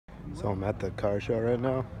So I'm at the car show right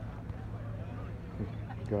now.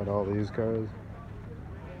 Got all these cars.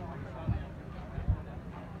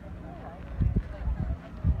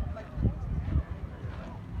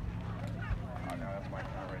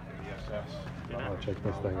 I'll check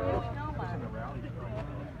this thing out.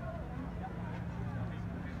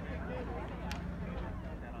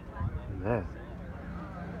 Man.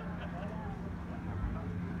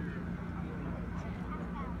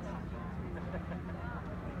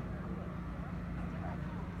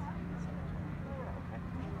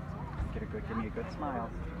 Give me a good smile.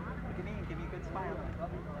 Look at me and give me a good smile.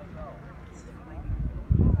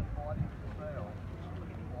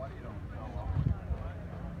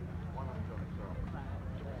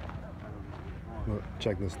 Well,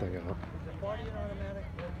 check this thing out.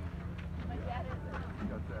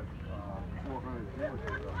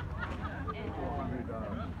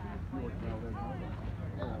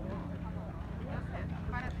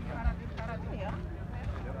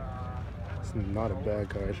 It's not a bad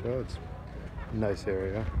car show. It's a nice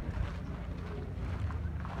area.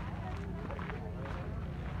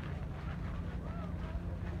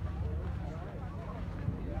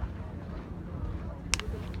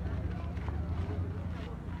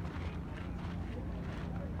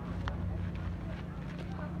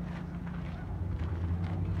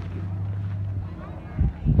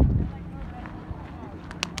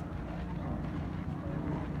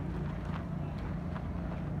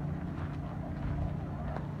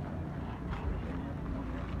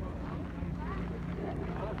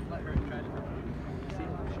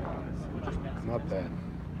 Not bad.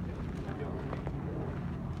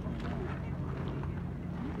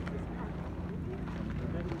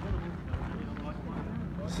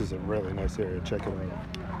 This is a really nice area. Check it out.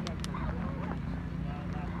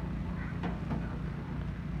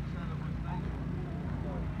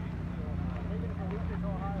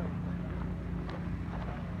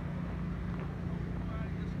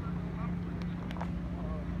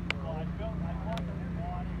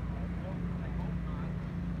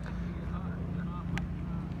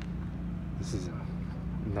 This is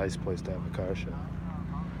a nice place to have a car show.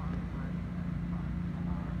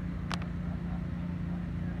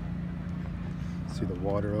 See the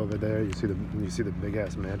water over there? You see the big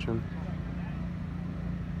ass mansion?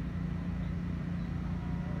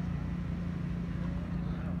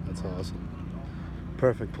 That's awesome.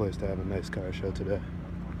 Perfect place to have a nice car show today.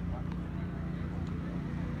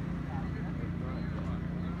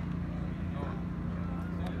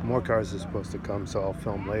 More cars are supposed to come, so I'll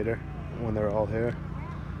film later when they're all here.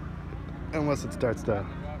 Unless it starts to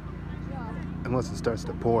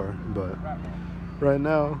pour, but right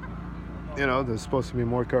now, you know, there's supposed to be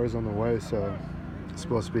more cars on the way, so it's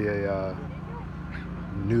supposed to be a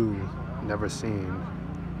new, never seen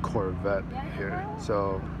Corvette here.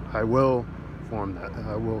 So I will film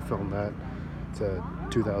that. It's a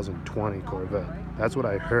 2020 Corvette. That's what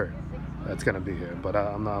I heard. That's gonna be here, but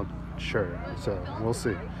I'm not sure. So we'll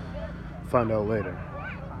see. Find out later.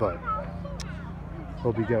 But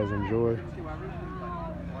hope you guys enjoy.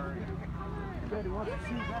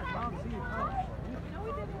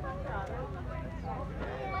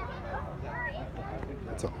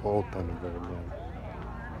 It's a whole Thunderbird, man.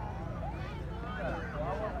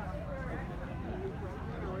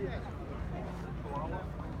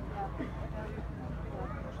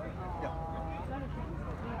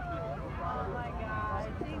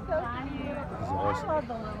 I love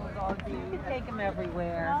the little doggy. You can take him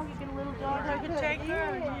everywhere. No, you get a little dog. I can take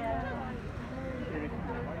her. Yeah.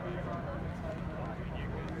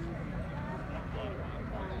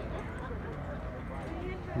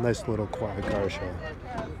 Nice little quiet car show.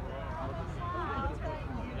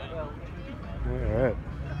 All right.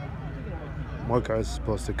 More cars are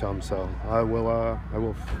supposed to come, so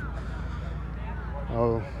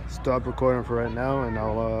I'll stop recording for right now, and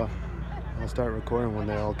I'll start recording when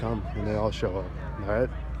they all come, when they all show up. All right.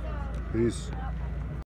 Peace.